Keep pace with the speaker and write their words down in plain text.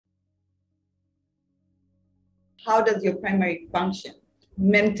how does your primary function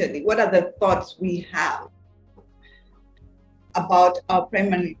mentally? What are the thoughts we have about our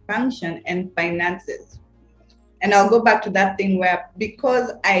primary function and finances? And I'll go back to that thing where,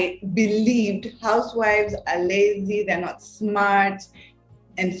 because I believed housewives are lazy, they're not smart,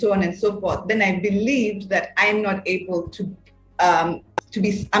 and so on and so forth, then I believed that I'm not able to I'm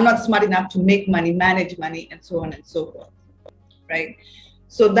not smart enough to make money, manage money, and so on and so forth, right?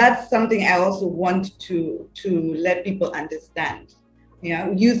 So that's something I also want to let people understand. You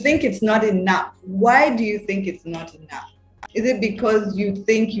know, you think it's not enough. Why do you think it's not enough? Is it because you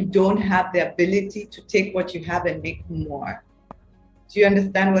think you don't have the ability to take what you have and make more? Do you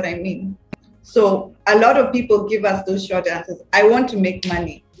understand what I mean? So a lot of people give us those short answers. I want to make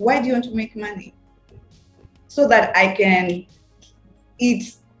money. Why do you want to make money? So that I can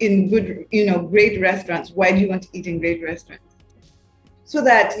eat in good, great restaurants. Why do you want to eat in great restaurants? So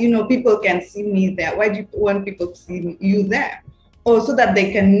that, people can see me there. Why do you want people to see you there? Or so that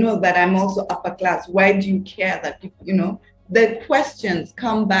they can know that I'm also upper class. Why do you care that people, the questions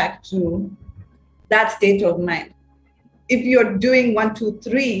come back to that state of mind. If you're doing 1, 2,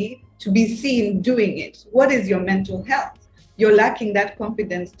 3 to be seen doing it, what is your mental health? You're lacking that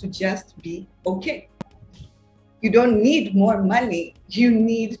confidence to just be okay. You don't need more money. You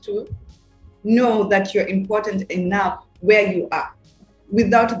need to know that you're important enough where you are.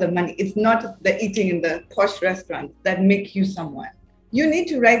 Without the money, it's not the eating in the posh restaurant that make you someone. You need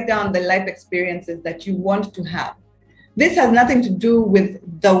to write down the life experiences that you want to have. This has nothing to do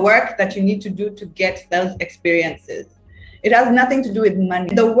with the work that you need to do to get those experiences. It has nothing to do with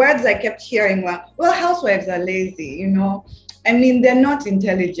money. The words I kept hearing were, well, housewives are lazy, I mean, they're not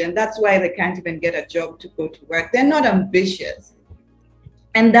intelligent. That's why they can't even get a job to go to work. They're not ambitious.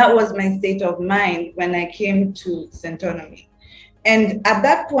 And that was my state of mind when I came to Centonomy. And at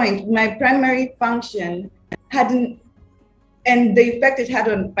that point, my primary function hadn't, and the effect it had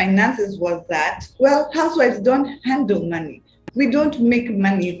on finances was that, well, housewives don't handle money. We don't make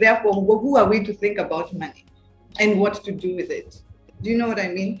money. Therefore, who are we to think about money and what to do with it? Do you know what I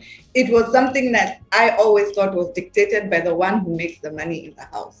mean? It was something that I always thought was dictated by the one who makes the money in the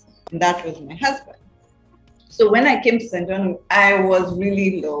house. And that was my husband. So when I came to Centonomy, I was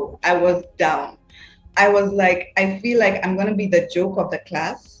really low. I was down. I was like, I feel like I'm going to be the joke of the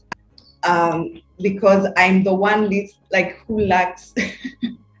class because I'm the one who lacks.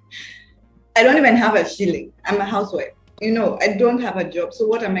 I don't even have a shilling. I'm a housewife. I don't have a job. So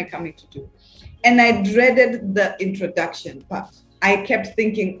what am I coming to do? And I dreaded the introduction part. I kept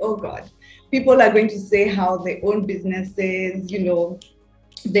thinking, oh God, people are going to say how they own businesses,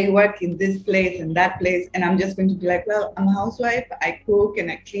 they work in this place and that place. And I'm just going to be like, well, I'm a housewife. I cook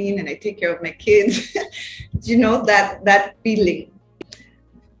and I clean and I take care of my kids. that feeling.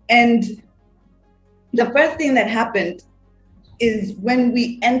 And the first thing that happened is when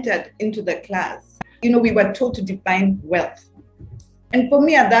we entered into the class, we were told to define wealth. And for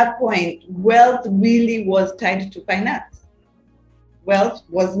me at that point, wealth really was tied to finance. Wealth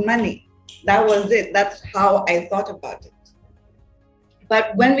was money. That was it. That's how I thought about it.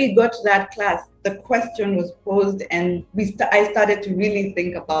 But when we got to that class, the question was posed and I started to really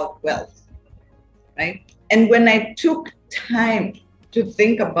think about wealth, right? And when I took time to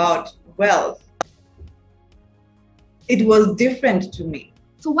think about wealth, it was different to me.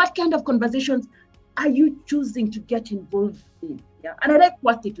 So what kind of conversations are you choosing to get involved in? Yeah. And I like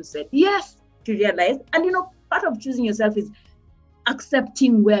what Thitu said. Yes, to realize. And part of choosing yourself is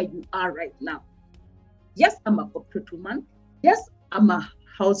accepting where you are right now. Yes, I'm a corporate woman. Yes, I'm a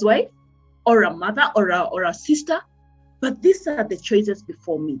housewife or a mother or a sister. But these are the choices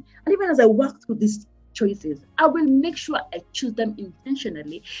before me. And even as I walk through these choices, I will make sure I choose them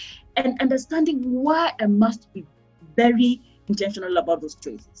intentionally and understanding why I must be very intentional about those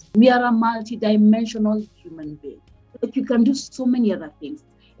choices. We are a multi-dimensional human being. Like you can do so many other things.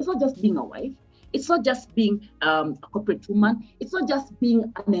 It's not just being a wife. It's not just being a corporate woman. It's not just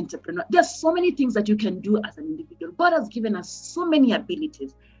being an entrepreneur. There's so many things that you can do as an individual. God has given us so many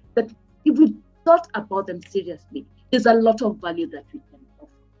abilities that if we thought about them seriously, there's a lot of value that we can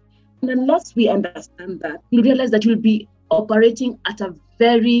offer. And unless we understand that, you realize that you'll be operating at a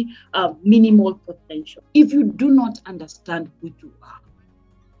very minimal potential. If you do not understand who you are,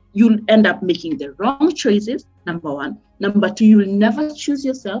 you'll end up making the wrong choices, number one. Number two, you will never choose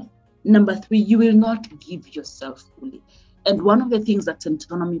yourself. Number three, you will not give yourself fully. And one of the things that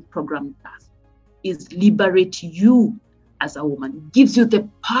Centonomy program does is liberate you as a woman, gives you the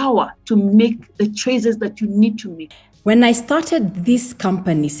power to make the choices that you need to make. When I started this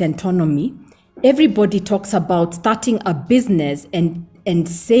company, Centonomy, everybody talks about starting a business and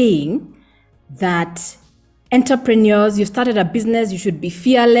saying that entrepreneurs, you started a business, you should be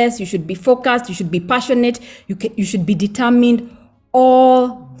fearless, you should be focused, you should be passionate, you should be determined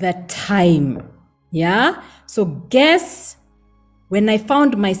all the time. Yeah? So guess, when I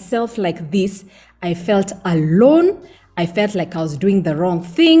found myself like this, I felt alone. I felt like I was doing the wrong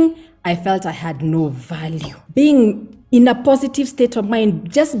thing. I felt I had no value. Being in a positive state of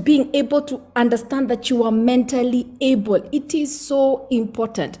mind, just being able to understand that you are mentally able, it is so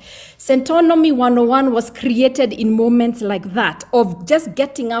important. Centonomy 101 was created in moments like that, of just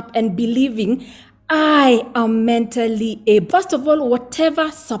getting up and believing I am mentally able. First of all,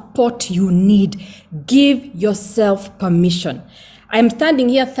 whatever support you need, give yourself permission. I'm standing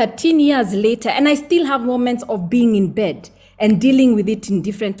here 13 years later and I still have moments of being in bed and dealing with it in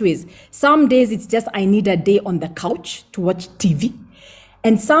different ways. Some days it's just I need a day on the couch to watch TV.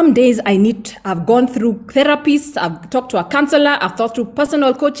 And some days I've gone through therapists, I've talked to a counselor, I've thought through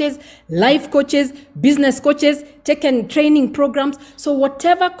personal coaches, life coaches, business coaches, taken training programs. So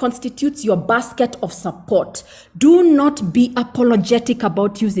whatever constitutes your basket of support, do not be apologetic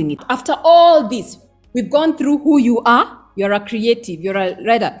about using it. After all this, we've gone through who you are. You're a creative, you're a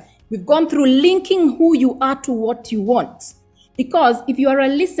writer. We've gone through linking who you are to what you want. Because if you are a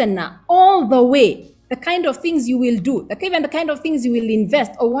listener all the way, the kind of things you will do, even the kind of things you will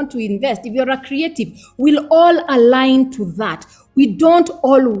invest or want to invest, if you're a creative, will all align to that. We don't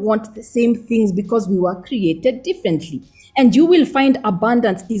all want the same things because we were created differently. And you will find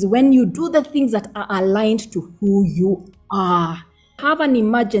abundance is when you do the things that are aligned to who you are. Have an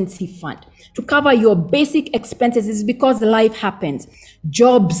emergency fund to cover your basic expenses. Is because life happens.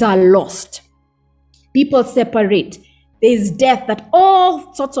 Jobs are lost. People separate. There's death, that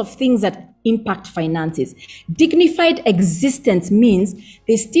all sorts of things that impact finances. Dignified existence means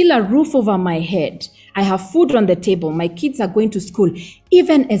there's still a roof over my head. I have food on the table. My kids are going to school,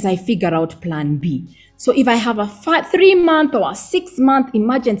 even as I figure out plan B. So if I have a 3-month or a 6-month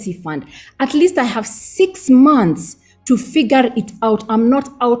emergency fund, at least I have 6 months to figure it out. I'm not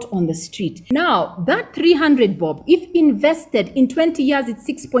out on the street. Now, that 300 bob, if invested in 20 years, it's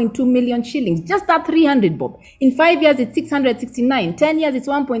 6.2 million shillings. Just that 300 bob. In 5 years, it's 669. 10 years, it's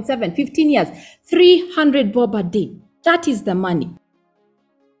 1.7. 15 years, 300 bob a day. That is the money.